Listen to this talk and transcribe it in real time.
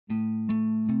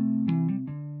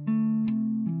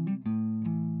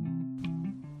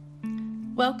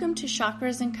Welcome to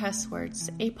Chakras and Cuss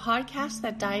Words, a podcast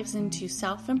that dives into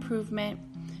self-improvement,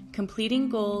 completing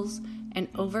goals, and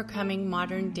overcoming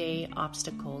modern-day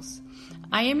obstacles.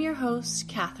 I am your host,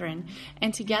 Catherine,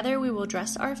 and together we will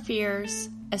address our fears,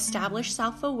 establish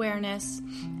self-awareness,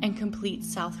 and complete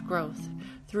self-growth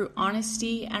through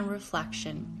honesty and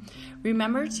reflection.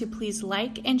 Remember to please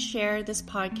like and share this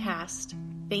podcast.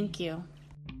 Thank you.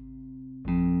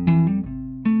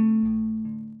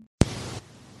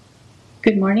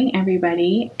 Good morning,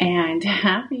 everybody, and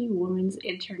happy Women's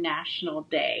International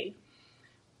Day.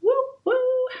 Woo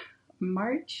woo!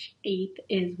 March 8th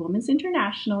is Women's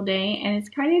International Day, and it's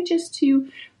kind of just to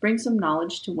bring some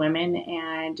knowledge to women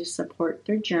and to support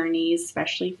their journeys,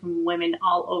 especially from women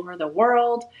all over the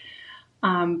world.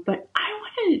 But I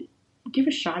want to give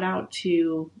a shout out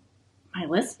to my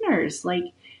listeners.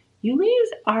 You ladies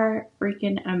are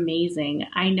freaking amazing.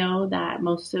 I know that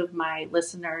most of my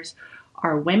listeners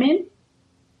are women.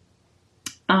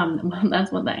 Well,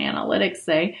 that's what the analytics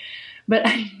say. But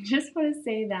I just want to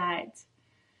say that,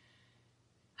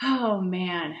 oh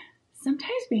man,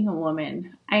 sometimes being a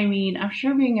woman, I'm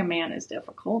sure being a man is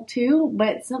difficult too,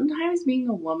 but sometimes being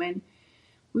a woman,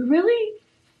 we really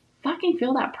fucking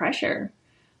feel that pressure.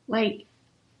 I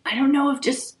don't know if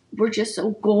we're just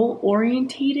so goal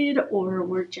orientated or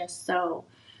we're just so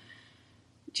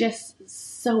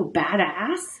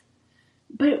badass,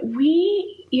 but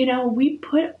we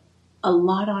put a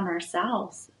lot on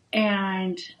ourselves.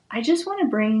 And I just want to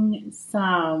bring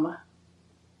some,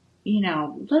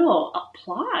 little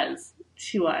applause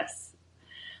to us.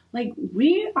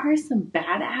 We are some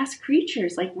badass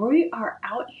creatures. We are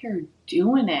out here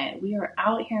doing it. We are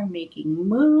out here making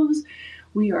moves.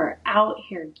 We are out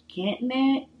here getting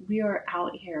it. We are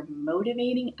out here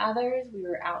motivating others. We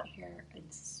are out here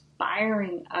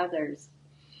inspiring others.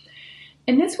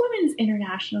 And this Women's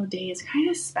International Day is kind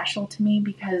of special to me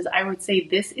because I would say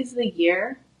this is the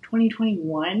year,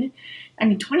 2021.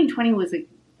 2020 was a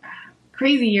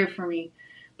crazy year for me.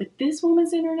 But this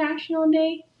Women's International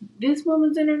Day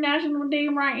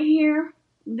right here,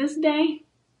 this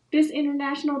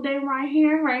International Day right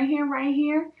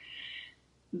here,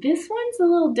 this one's a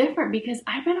little different because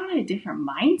I've been on a different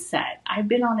mindset. I've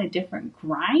been on a different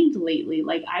grind lately.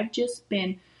 I've just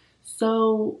been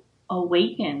so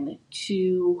awakened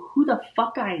to who the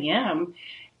fuck I am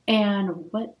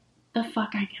and what the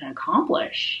fuck I can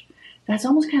accomplish. That's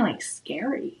almost kind of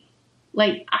scary.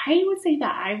 I would say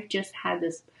that I've just had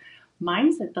this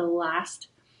mindset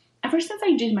ever since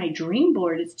I did my dream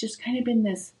board, it's just kind of been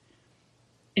this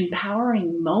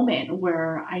empowering moment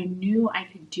where I knew I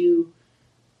could do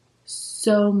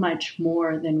so much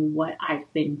more than what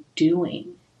I've been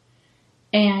doing.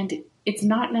 And it's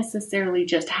not necessarily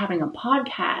just having a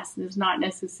podcast. It's not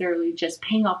necessarily just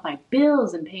paying off my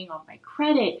bills and paying off my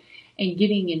credit and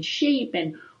getting in shape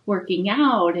and working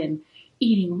out and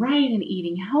eating right and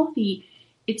eating healthy.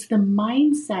 It's the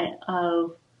mindset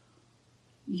of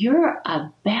you're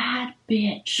a bad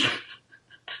bitch.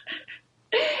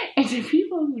 And to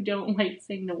people who don't like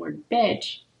saying the word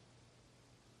bitch,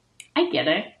 I get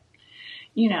it.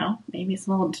 Maybe it's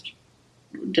a little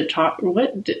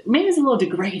maybe it's a little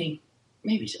degrading.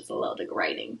 Maybe it's just a little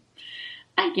degrading.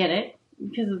 I get it.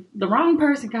 Because if the wrong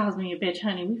person calls me a bitch,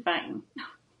 honey, we fighting.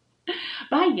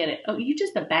 But I get it. Oh, you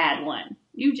just a bad one.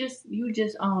 You just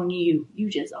own you. You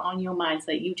just own your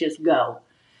mindset. You just go.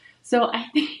 So I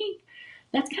think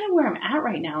that's kind of where I'm at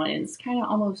right now. And it's kind of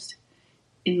almost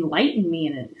enlightened me,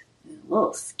 and it's a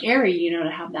little scary,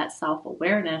 to have that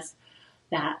self-awareness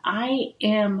that I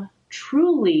am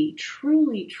truly,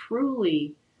 truly,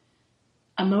 truly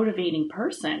a motivating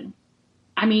person.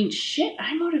 I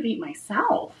motivate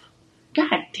myself.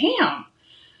 God damn.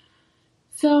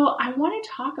 So I want to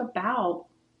talk about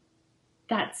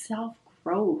that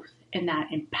self-growth and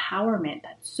that empowerment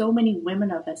that so many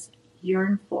women of us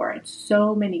yearn for and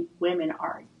so many women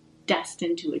are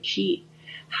destined to achieve.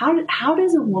 How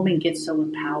does a woman get so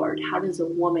empowered? How does a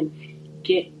woman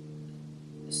get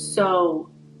so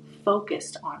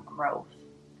focused on growth?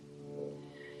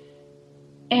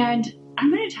 And I'm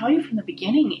going to tell you from the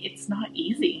beginning, it's not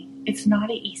easy. It's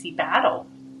not an easy battle.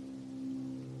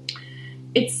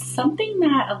 It's something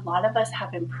that a lot of us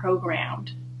have been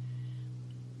programmed,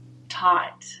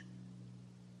 taught,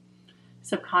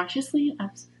 subconsciously and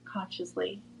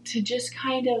unconsciously, to just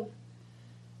kind of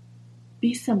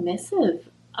be submissive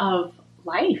of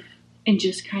life and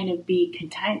just kind of be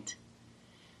content.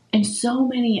 And so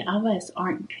many of us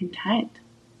aren't content.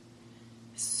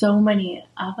 So many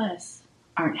of us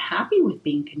aren't happy with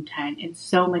being content, and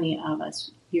so many of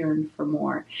us yearn for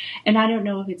more. And I don't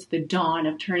know if it's the dawn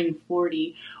of turning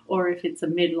 40 or if it's a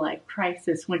midlife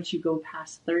crisis. Once you go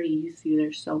past 30, you see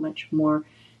there's so much more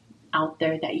out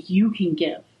there that you can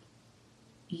give,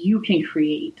 you can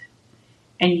create,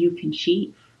 and you can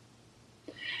achieve.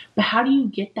 But how do you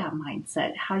get that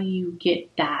mindset? How do you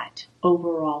get that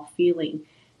overall feeling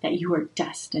that you are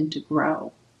destined to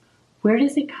grow? Where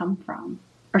does it come from?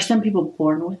 Are some people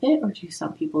born with it, or do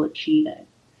some people achieve it?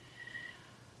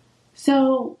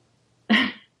 So,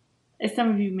 as some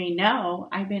of you may know,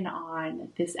 I've been on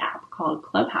this app called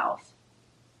Clubhouse.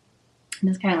 And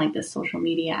it's kind of like this social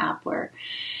media app where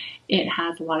it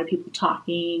has a lot of people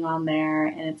talking on there,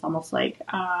 and it's almost like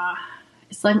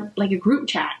it's like a group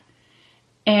chat.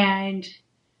 And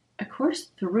of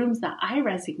course, the rooms that I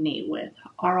resonate with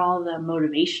are all the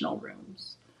motivational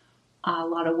rooms, a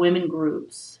lot of women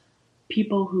groups,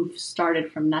 people who've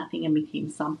started from nothing and became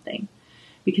something,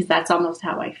 because that's almost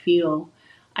how I feel.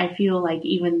 I feel like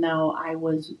even though I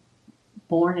was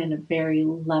born in a very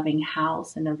loving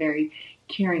house and a very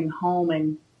caring home,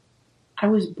 and I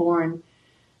was born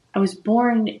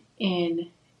in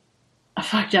a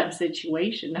fucked up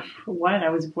situation. Number one, I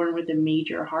was born with a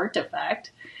major heart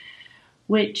defect,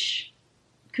 which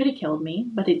could have killed me,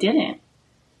 but it didn't.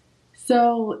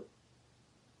 So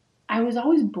I was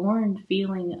always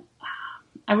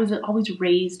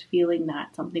raised feeling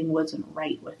that something wasn't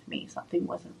right with me. Something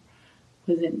wasn't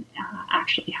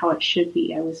actually how it should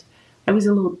be. I was a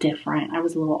little different. I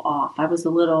was a little off. I was a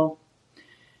little,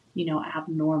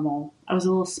 abnormal. I was a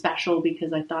little special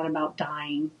because I thought about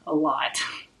dying a lot.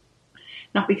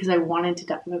 Not because I wanted to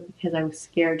die, but because I was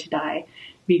scared to die,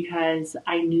 because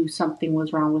I knew something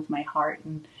was wrong with my heart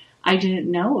and I didn't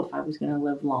know if I was going to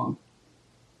live long.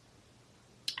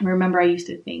 I remember I used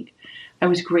to think I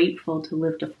was grateful to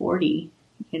live to 40.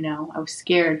 I was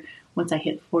scared once I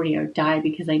hit 40 I would die,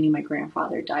 because I knew my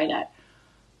grandfather died at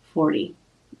 40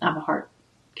 of a heart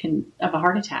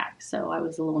attack. So I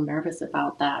was a little nervous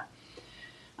about that.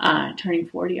 Turning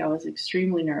 40, I was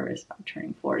extremely nervous about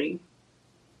turning 40.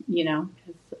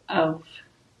 Because of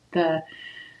the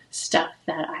stuff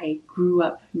that I grew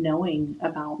up knowing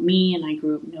about me, and I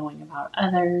grew up knowing about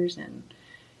others. And,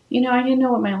 I didn't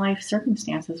know what my life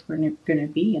circumstances were going to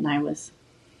be. And I was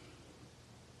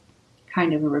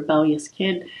kind of a rebellious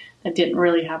kid that didn't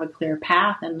really have a clear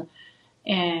path.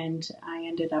 And I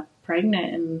ended up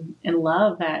pregnant and in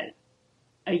love at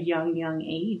a young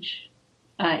age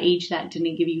that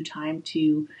didn't give you time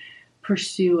to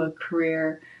pursue a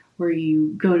career where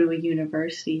you go to a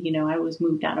university. I was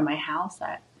moved out of my house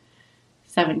at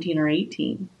 17 or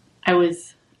 18. I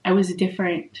was on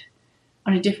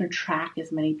a different track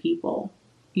as many people.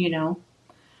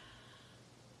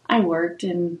 I worked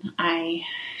and I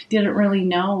didn't really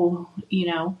know,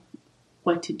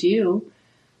 what to do,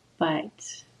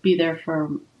 but be there for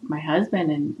my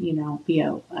husband and, be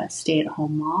a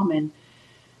stay-at-home mom and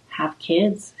have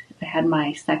kids. I had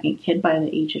my second kid by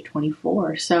the age of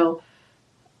 24. So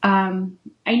I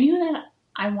knew that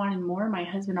I wanted more. My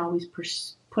husband always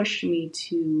pushed me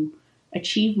to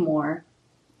achieve more.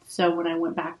 So when I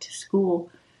went back to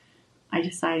school, I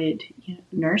decided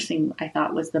nursing I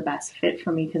thought was the best fit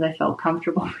for me, because I felt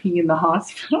comfortable being in the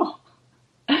hospital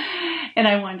and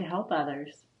I wanted to help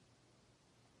others.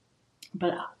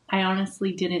 But I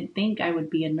honestly didn't think I would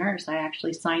be a nurse. I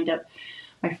actually signed up.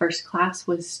 My first class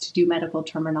was to do medical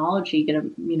terminology, get a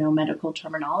medical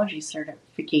terminology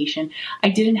certification. I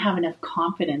didn't have enough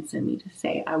confidence in me to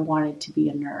say I wanted to be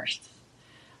a nurse.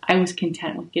 I was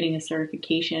content with getting a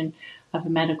certification of a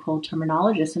medical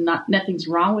terminologist, and nothing's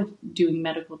wrong with doing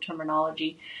medical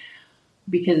terminology,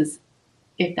 because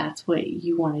if that's what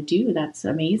you want to do, that's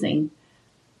amazing.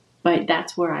 But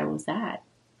that's where I was at.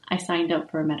 I signed up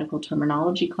for a medical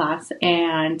terminology class,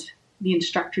 and the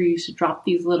instructor used to drop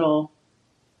these little,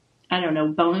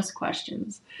 bonus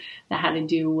questions that had to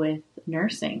do with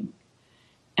nursing.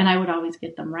 And I would always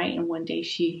get them right. And one day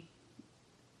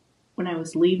when I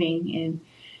was leaving, and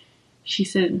she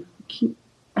said,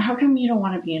 how come you don't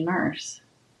want to be a nurse?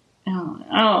 And I'm like,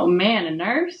 oh man, a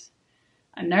nurse?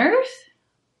 A nurse?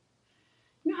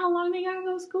 You know how long they gotta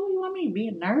go to school? You want me to be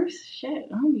a nurse? Shit,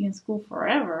 I'm gonna be in school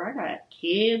forever. I got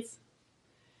kids.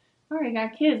 I already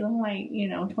got kids. I'm like,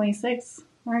 26.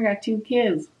 I already got 2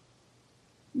 kids.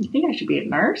 You think I should be a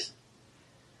nurse?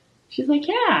 She's like,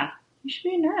 yeah, you should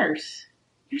be a nurse.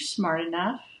 You're smart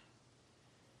enough.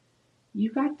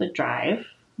 You got the drive.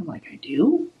 I'm like, I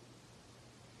do?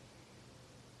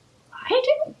 I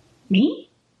do? Me?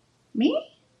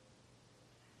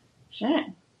 Shit.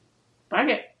 Fuck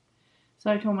it.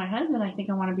 So I told my husband, I think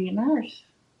I want to be a nurse.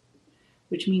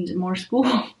 which means more school.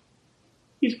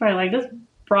 He's probably like, this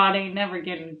broad ain't never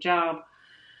getting a job.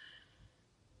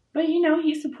 But,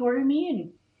 he supported me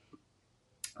and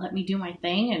let me do my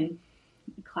thing, and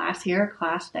class here,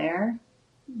 class there,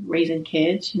 raising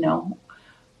kids,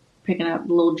 picking up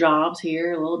little jobs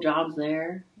here, little jobs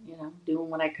there, doing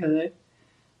what I could.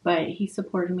 But he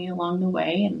supported me along the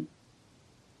way, and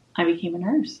I became a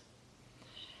nurse.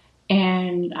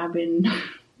 And I've been,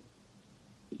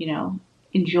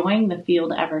 enjoying the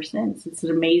field ever since. It's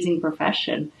an amazing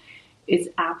profession. It's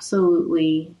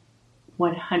absolutely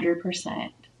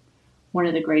 100% one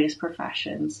of the greatest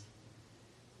professions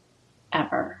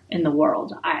ever in the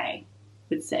world, I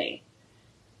would say.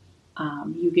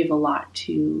 You give a lot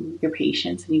to your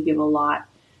patients, and you give a lot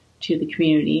to the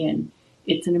community, and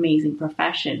it's an amazing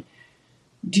profession.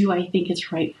 Do I think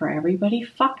it's right for everybody?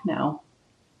 Fuck no.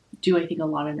 Do I think a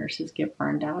lot of nurses get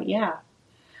burned out? Yeah.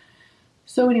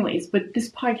 So anyways, but this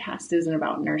podcast isn't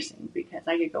about nursing, because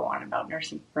I could go on about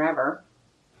nursing forever.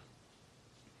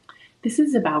 This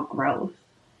is about growth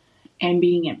and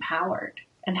being empowered.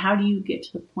 And how do you get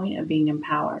to the point of being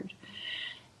empowered?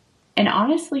 And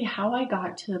honestly, how I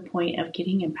got to the point of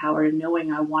getting empowered and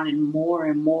knowing I wanted more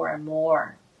and more and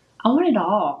more. I want it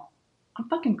all. I'm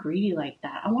fucking greedy like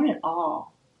that. I want it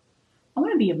all. I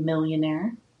want to be a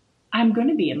millionaire. I'm going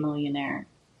to be a millionaire.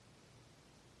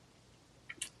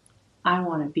 I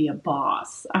want to be a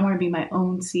boss. I want to be my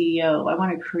own CEO. I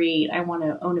want to create. I want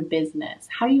to own a business.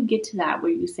 How do you get to that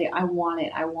where you say, I want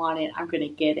it, I'm going to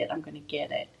get it, I'm going to get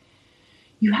it?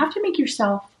 You have to make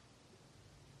yourself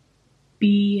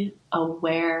be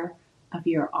aware of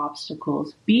your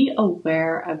obstacles, be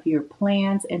aware of your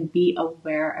plans, and be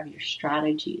aware of your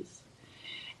strategies.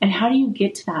 And how do you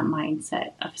get to that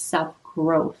mindset of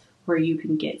self-growth where you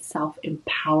can get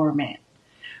self-empowerment,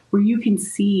 where you can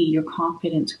see your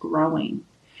confidence growing?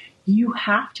 You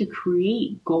have to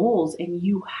create goals, and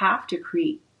you have to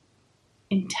create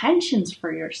intentions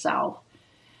for yourself.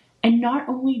 And not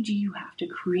only do you have to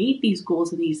create these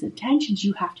goals and these intentions,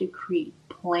 you have to create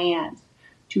plans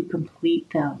to complete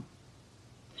them,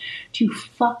 to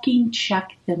fucking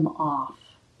check them off.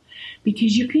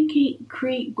 Because you can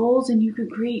create goals and you can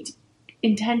create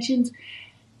intentions,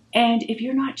 and if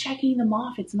you're not checking them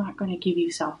off, it's not going to give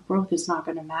you self-growth. It's not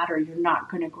going to matter. You're not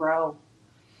going to grow.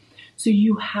 So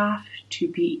you have to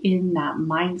be in that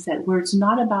mindset where it's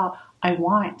not about I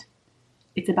want,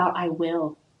 it's about I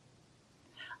will.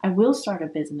 I will start a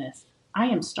business. I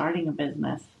am starting a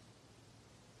business.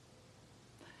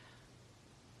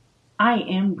 I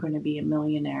am going to be a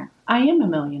millionaire. I am a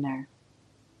millionaire.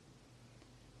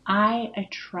 I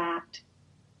attract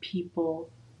people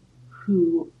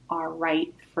who are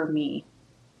right for me.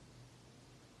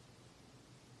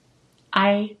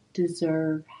 I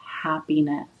deserve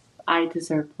happiness. I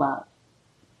deserve love.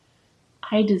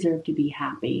 I deserve to be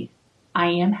happy. I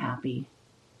am happy.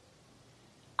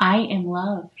 I am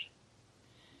loved.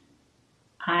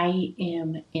 I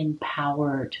am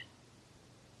empowered.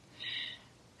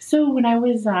 So when I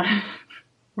was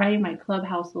writing my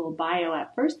Clubhouse little bio,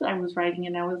 at first I was writing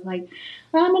and I was like,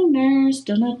 I'm a nurse,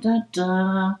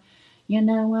 da-da-da-da.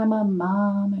 I'm a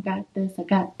mom, I got this, I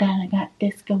got that, I got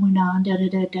this going on,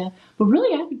 da-da-da-da. But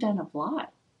really, I've done a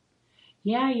lot.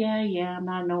 Yeah, I'm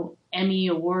not no Emmy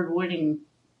award-winning,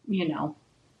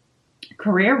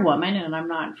 career woman, and I'm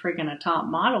not freaking a top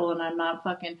model, and I'm not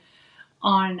fucking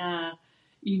on, a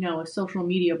social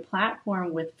media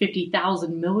platform with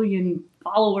 50,000 million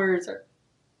followers or,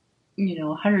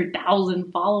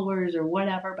 100,000 followers or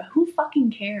whatever, but who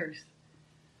fucking cares?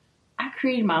 I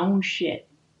created my own shit.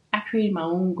 I created my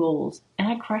own goals, and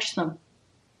I crushed them.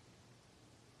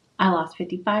 I lost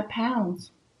 55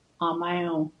 pounds on my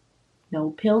own.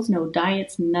 No pills, no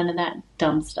diets, none of that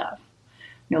dumb stuff.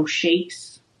 No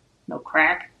shakes, no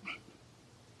crack.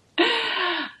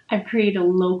 I've created a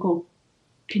local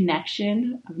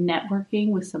connection of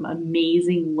networking with some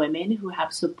amazing women who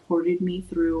have supported me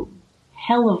through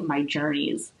hell of my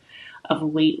journeys of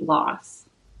weight loss.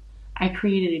 I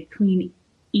created a clean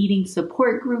eating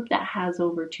support group that has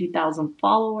over 2,000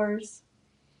 followers.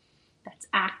 That's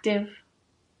active.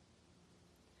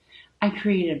 I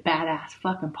created a badass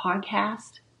fucking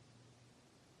podcast.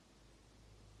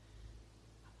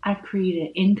 I've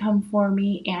created income for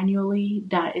me annually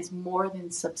that is more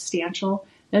than substantial.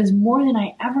 That is more than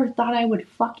I ever thought I would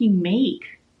fucking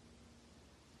make.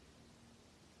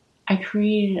 I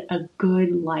created a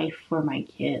good life for my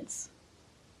kids.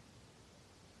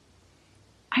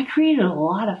 I created a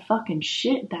lot of fucking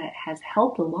shit that has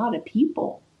helped a lot of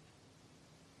people.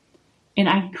 And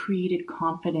I created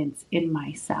confidence in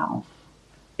myself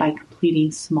by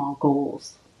completing small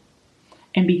goals.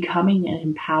 and becoming an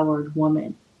empowered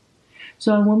woman.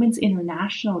 So on Women's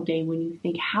International Day, when you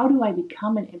think, how do I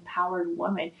become an empowered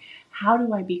woman? How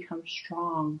do I become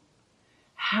strong?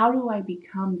 How do I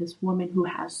become this woman who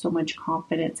has so much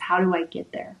confidence? How do I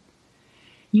get there?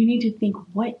 You need to think,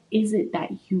 what is it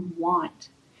that you want?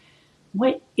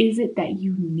 What is it that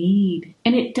you need?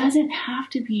 And it doesn't have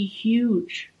to be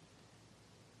huge.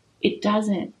 It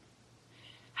doesn't.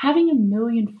 Having 1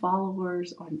 million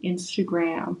followers on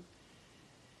Instagram,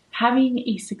 having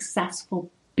a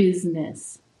successful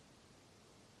business,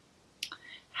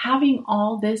 having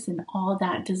all this and all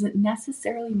that doesn't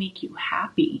necessarily make you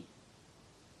happy.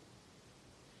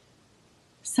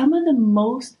 Some of the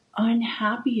most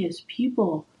unhappiest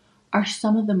people are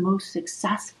some of the most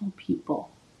successful people.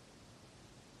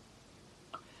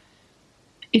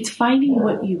 It's finding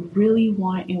what you really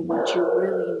want and what you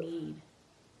really need.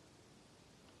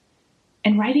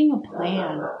 And writing a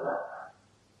plan.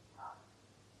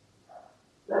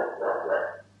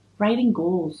 Writing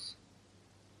goals.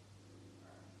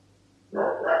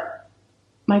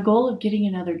 My goal of getting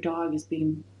another dog is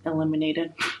being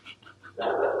eliminated.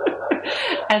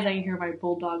 As I hear my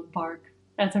bulldog bark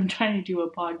as I'm trying to do a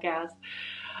podcast.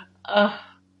 Oh,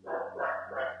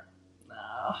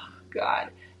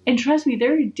 God. And trust me,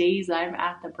 there are days I'm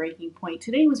at the breaking point.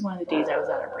 Today was one of the days I was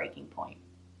at a breaking point.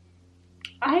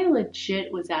 I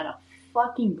legit was at a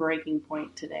fucking breaking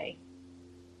point today.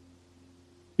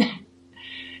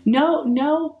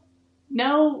 No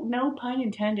pun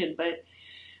intended, but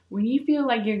when you feel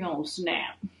like you're gonna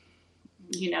snap,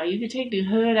 you can take the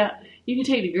hood out, you can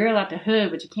take the girl out the hood,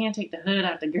 but you can't take the hood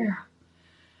out the girl.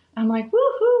 I'm like,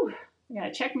 woohoo, I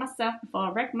gotta check myself before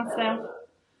I wreck myself.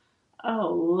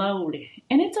 Oh, Lordy.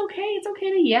 And it's okay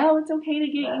to yell, it's okay to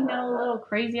get, a little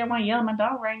crazy. I want to yell at my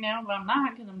dog right now, but I'm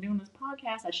not because I'm doing this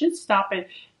podcast. I should stop and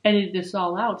edit this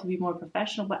all out to be more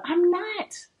professional, but I'm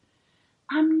not.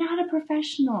 I'm not a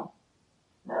professional.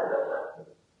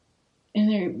 And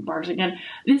there he barks again.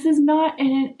 This is not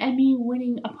an Emmy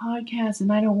winning a podcast,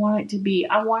 and I don't want it to be.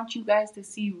 I want you guys to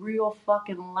see real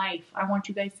fucking life. I want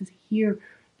you guys to hear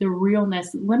the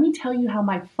realness. Let me tell you how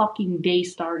my fucking day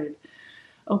started.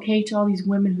 Okay, to all these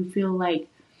women who feel like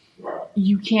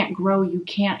you can't grow, you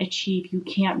can't achieve, you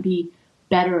can't be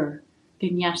better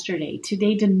than yesterday.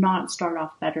 Today did not start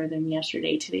off better than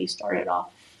yesterday. Today started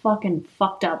off fucking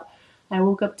fucked up. I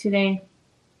woke up today,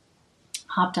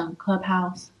 hopped on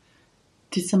Clubhouse,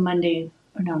 did some today's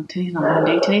not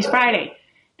Monday, today's Friday.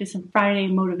 Did some Friday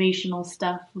motivational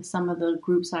stuff with some of the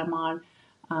groups I'm on.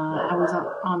 I was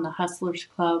on the Hustlers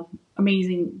Club,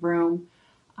 amazing room.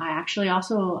 I actually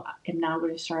also am now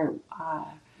going to start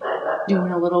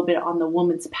doing a little bit on the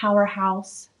Woman's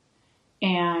Powerhouse.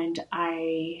 And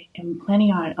I am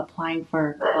planning on applying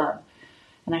for a club.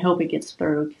 And I hope it gets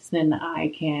through because then I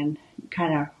can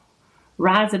kind of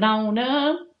rise it on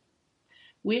up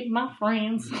with my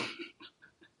friends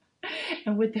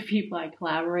and with the people I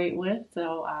collaborate with.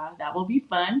 So that will be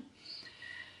fun.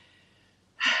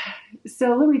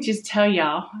 So let me just tell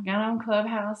y'all, I got on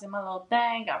Clubhouse and my little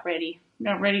thing, got ready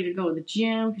to go to the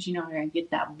gym because I gotta get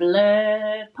that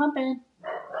blood pumping.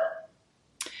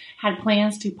 Had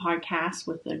plans to podcast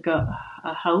with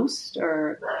a host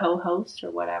or co-host or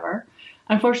whatever.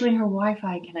 Unfortunately, her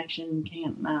Wi-Fi connection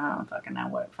can't.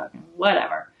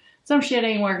 Whatever. Some shit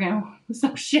ain't working.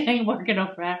 Some shit ain't working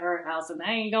over at her house, and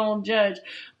I ain't gonna judge.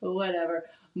 But whatever.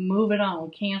 Moving on.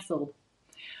 Canceled.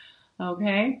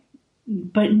 Okay.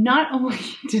 But not only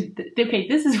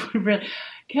this is what really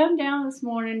come down this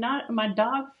morning. My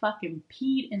dog fucking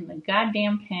peed in the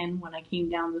goddamn pen when I came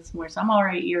down this morning. So I'm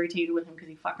already irritated with him because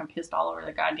he fucking pissed all over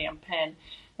the goddamn pen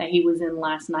that he was in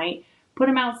last night. Put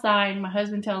him outside. My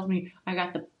husband tells me I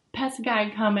got the pest guy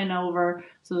coming over,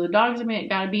 so the dogs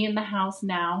got to be in the house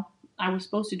now. I was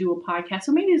supposed to do a podcast,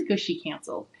 so maybe it's good she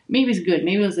canceled. Maybe it's good.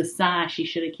 Maybe it was a sign she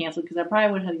should have canceled because I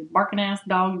probably would have these barking ass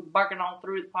dogs barking all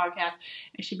through the podcast,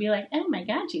 and she'd be like, "Oh my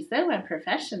God, she's so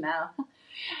unprofessional."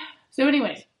 So,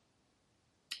 anyways,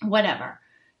 whatever.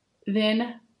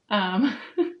 Then I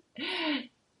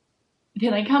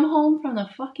come home from the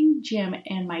fucking gym,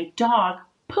 and my dog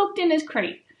pooped in his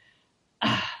crate.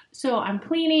 So I'm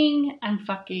cleaning. I'm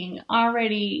fucking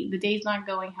already. The day's not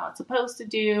going how it's supposed to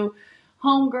do.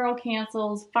 Homegirl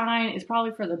cancels. Fine. It's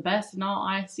probably for the best in all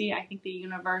honesty. I think the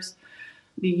universe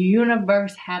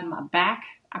had my back.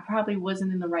 I probably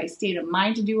wasn't in the right state of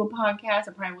mind to do a podcast.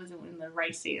 I probably wasn't in the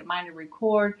right state of mind to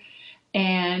record.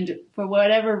 And for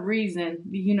whatever reason,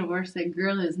 the universe said,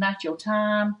 girl, it's not your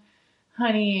time.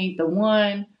 Honey ain't the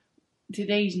one.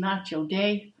 Today's not your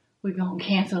day. We're going to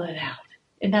cancel it out.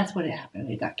 And that's what happened.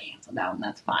 It got canceled out, and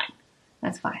that's fine.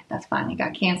 That's fine. It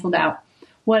got canceled out.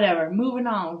 Whatever. Moving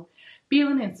on.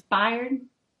 Feeling inspired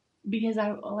because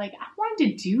I wanted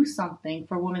to do something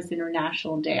for Women's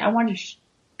International Day. I wanted to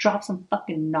drop some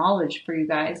fucking knowledge for you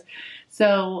guys.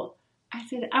 So I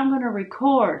said, I'm going to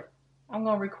record. I'm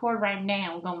going to record right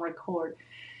now. I'm going to record.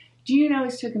 Do you know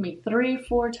it's taken me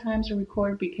 3-4 times to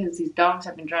record because these dogs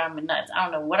have been driving me nuts. I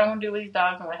don't know what I'm going to do with these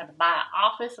dogs. I'm going to have to buy an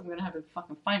office. I'm going to have to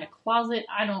fucking find a closet.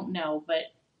 I don't know.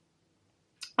 But,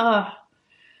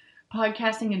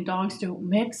 podcasting and dogs don't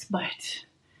mix, but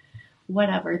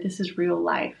whatever. This is real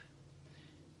life.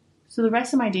 So the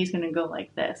rest of my day is going to go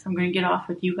like this. I'm going to get off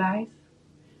with you guys.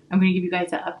 I'm going to give you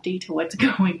guys an update to what's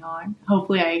going on.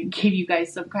 Hopefully I gave you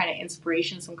guys some kind of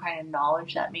inspiration, some kind of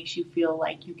knowledge that makes you feel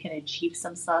like you can achieve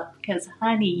some stuff. Because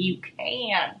honey, you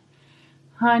can.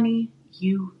 Honey,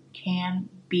 you can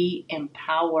be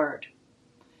empowered.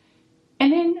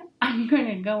 And then I'm going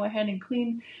to go ahead and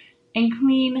clean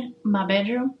my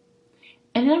bedroom.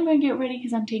 And then I'm going to get ready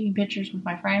because I'm taking pictures with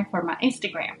my friend for my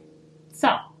Instagram.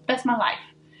 So that's my life.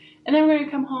 And then we're going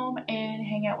to come home and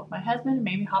hang out with my husband and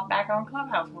maybe hop back on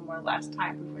Clubhouse one more last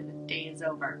time before the day is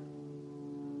over.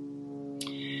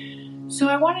 So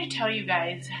I want to tell you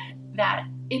guys that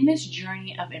in this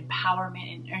journey of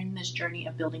empowerment and in this journey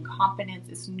of building confidence,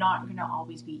 it's not going to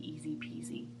always be easy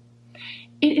peasy.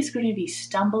 It is going to be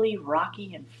stumbly,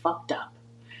 rocky, and fucked up.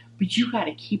 But you got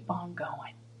to keep on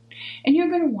going. And you're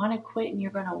going to want to quit and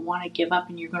you're going to want to give up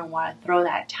and you're going to want to throw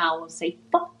that towel and say,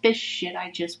 fuck this shit.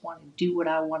 I just want to do what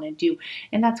I want to do.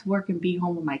 And that's work and be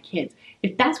home with my kids.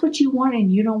 If that's what you want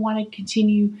and you don't want to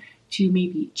continue to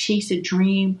maybe chase a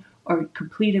dream or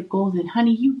complete a goal, then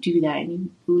honey, you do that and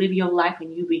you live your life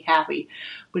and you be happy.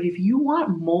 But if you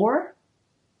want more,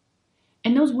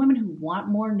 and those women who want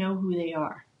more know who they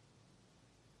are.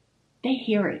 They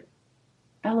hear it.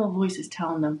 That little voice is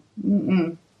telling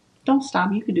them, don't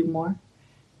stop. You can do more.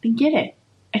 Then get it.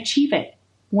 Achieve it.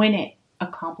 Win it.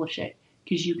 Accomplish it.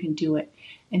 Because you can do it.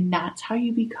 And that's how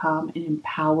you become an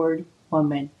empowered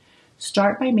woman.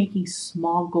 Start by making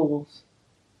small goals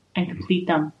and complete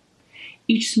them.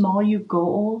 Each small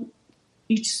goal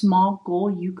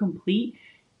you complete,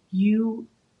 you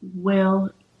will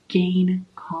gain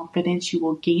confidence. You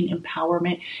will gain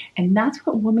empowerment. And that's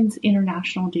what Women's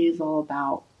International Day is all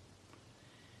about.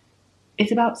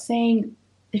 It's about saying,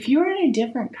 if you're in a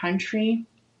different country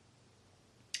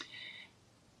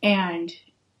and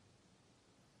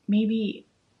maybe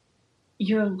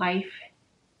your life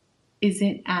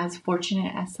isn't as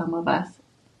fortunate as some of us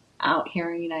out here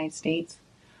in the United States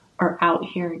or out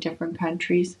here in different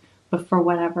countries, but for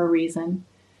whatever reason,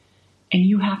 and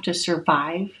you have to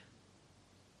survive,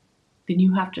 then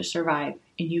you have to survive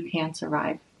and you can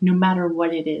survive no matter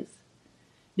what it is.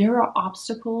 There are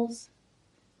obstacles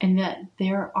and that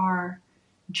there are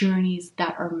journeys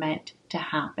that are meant to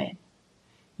happen.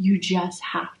 You just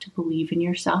have to believe in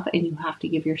yourself and you have to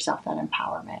give yourself that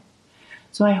empowerment.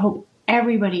 So I hope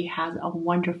everybody has a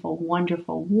wonderful,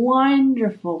 wonderful,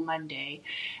 wonderful Monday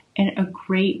and a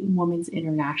great Women's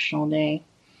International Day.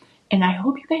 And I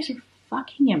hope you guys are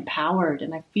fucking empowered.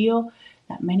 And I feel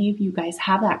that many of you guys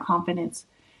have that confidence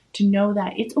to know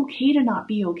that it's okay to not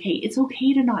be okay. It's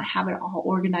okay to not have it all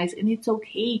organized. And it's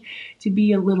okay to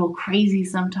be a little crazy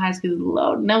sometimes because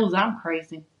Lord knows I'm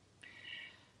crazy.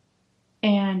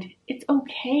 And it's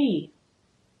okay.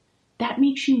 That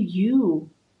makes you you.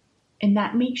 And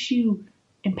that makes you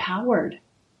empowered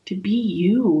to be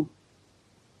you.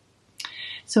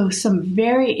 So some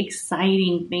very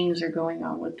exciting things are going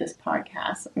on with this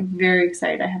podcast. I'm very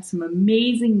excited. I have some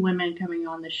amazing women coming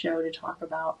on the show to talk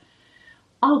about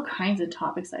all kinds of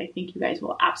topics that I think you guys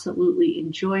will absolutely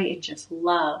enjoy and just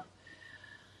love.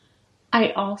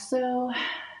 I also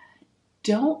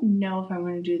don't know if I'm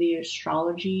going to do the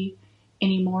astrology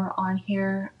anymore on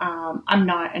here. I'm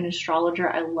not an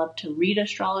astrologer. I love to read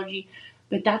astrology,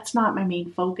 but that's not my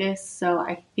main focus. So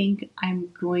I think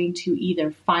I'm going to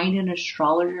either find an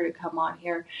astrologer to come on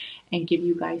here and give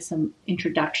you guys some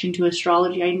introduction to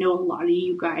astrology. I know a lot of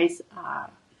you guys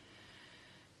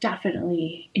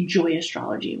definitely enjoy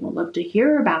astrology and would love to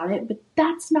hear about it, but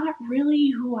that's not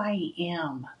really who I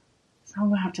am. So I'm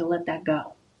going to have to let that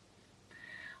go.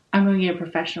 I'm going to get a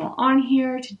professional on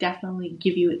here to definitely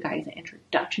give you guys an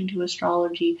introduction to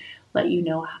astrology, let you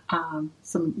know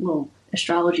some little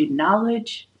astrology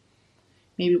knowledge.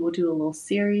 Maybe we'll do a little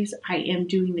series. I am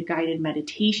doing the guided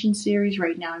meditation series.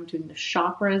 Right now I'm doing the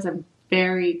chakras. I'm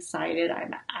very excited.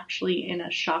 I'm actually in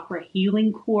a chakra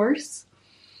healing course.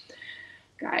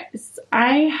 Guys,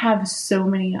 I have so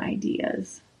many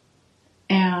ideas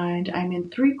and I'm in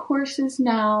 3 courses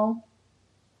now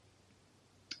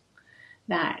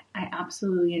that I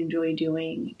absolutely enjoy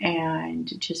doing and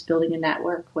just building a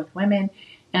network with women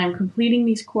And I'm completing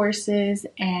these courses,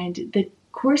 and the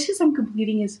courses I'm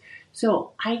completing is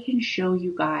so I can show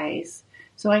you guys,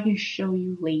 so I can show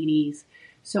you ladies,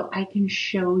 so I can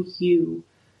show you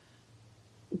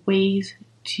ways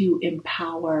to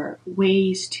empower,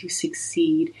 ways to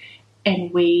succeed,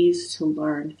 and ways to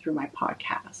learn through my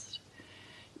podcast.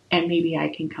 And maybe I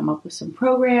can come up with some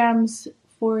programs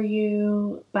for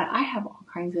you, but I have all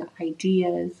kinds of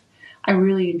ideas. I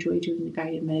really enjoy doing the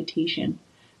guided meditation.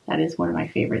 That is one of my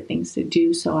favorite things to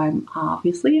do. So I'm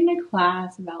obviously in a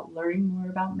class about learning more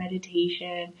about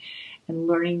meditation and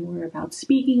learning more about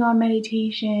speaking on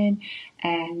meditation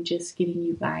and just getting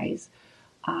you guys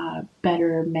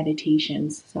better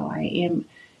meditations. So I am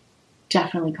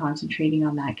definitely concentrating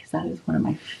on that because that is one of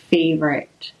my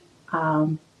favorite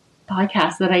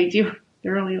podcasts that I do.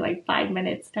 They're only like 5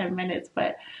 minutes, 10 minutes,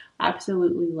 but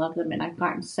absolutely love them. And I've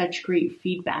gotten such great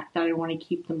feedback that I want to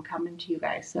keep them coming to you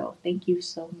guys. So thank you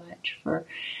so much for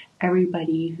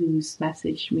everybody who's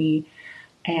messaged me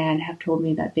and have told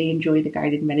me that they enjoy the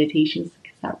guided meditations,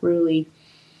 because that really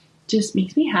just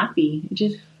makes me happy. It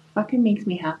just fucking makes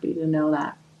me happy to know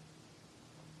that.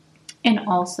 And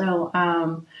also,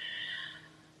 I'm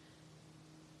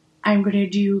going to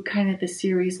do kind of the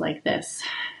series like this.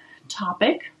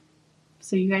 Topic.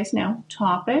 So you guys know,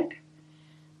 topic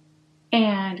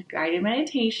and guided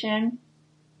meditation.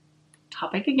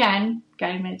 Topic again,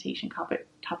 guided meditation, topic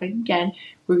again.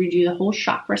 We're going to do the whole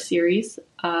chakra series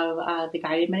of the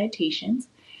guided meditations.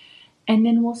 And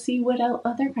then we'll see what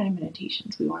other kind of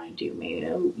meditations we want to do. Maybe,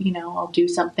 I'll do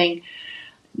something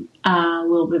a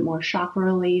little bit more chakra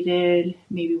related.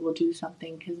 Maybe we'll do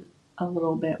something a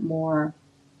little bit more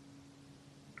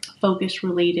focus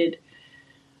related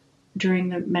during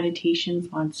the meditations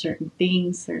on certain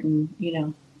things, certain,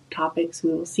 topics.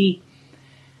 We will see.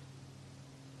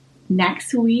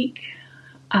 Next week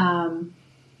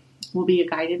will be a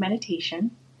guided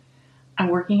meditation. I'm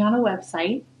working on a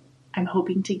website. I'm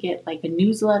hoping to get like a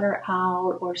newsletter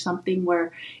out or something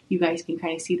where you guys can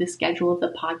kind of see the schedule of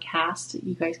the podcast.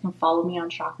 You guys can follow me on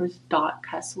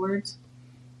chakras.cusswords.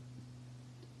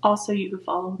 Also, you can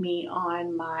follow me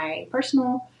on my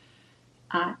personal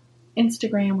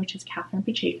Instagram, which is Catherine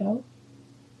Pacheco.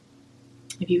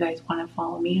 If you guys want to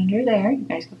follow me under there, you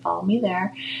guys can follow me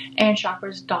there. And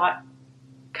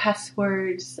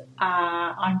chakras.cusswords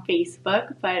on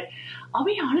Facebook. But I'll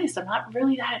be honest, I'm not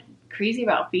really that crazy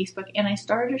about Facebook. And I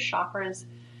started a chakras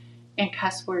and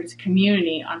cuss words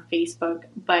community on Facebook,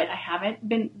 but I haven't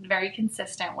been very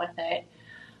consistent with it.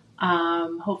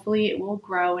 Hopefully it will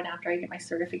grow, and after I get my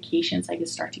certifications, I can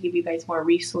start to give you guys more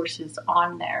resources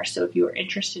on there. So if you are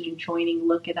interested in joining,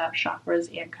 look it up,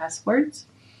 chakras and cuss words.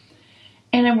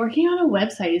 And I'm working on a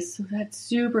website, so that's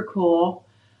super cool.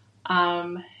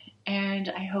 And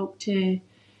I hope to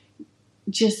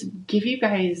just give you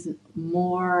guys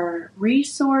more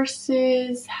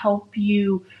resources, help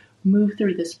you move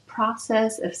through this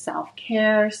process of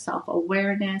self-care,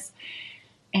 self-awareness,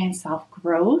 and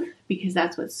self-growth, because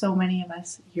that's what so many of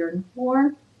us yearn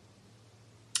for.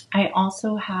 I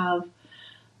also have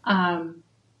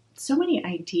so many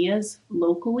ideas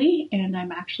locally, and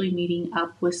I'm actually meeting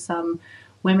up with some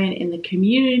women in the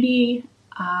community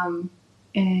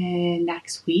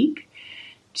next week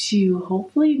to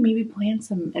hopefully maybe plan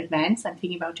some events. I'm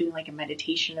thinking about doing like a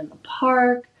meditation in the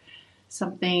park,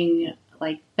 something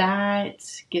like that,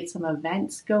 get some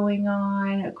events going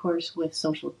on, of course, with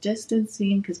social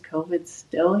distancing because COVID's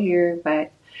still here,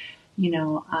 but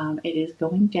it is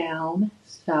going down.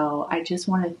 So I just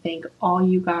want to thank all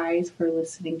you guys for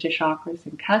listening to Chakras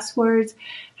and Cuss Words.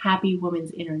 Happy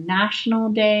Women's International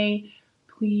Day.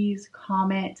 Please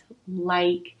comment,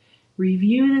 like,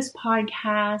 review this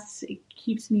podcast. It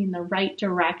keeps me in the right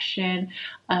direction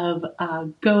of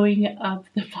going up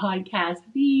the podcast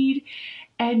feed.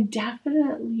 And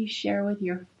definitely share with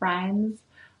your friends.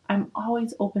 I'm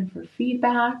always open for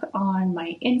feedback on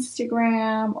my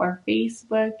Instagram or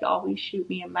Facebook. Always shoot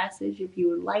me a message if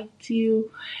you would like to.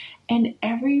 And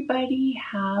everybody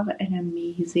have an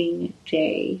amazing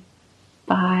day.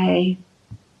 Bye.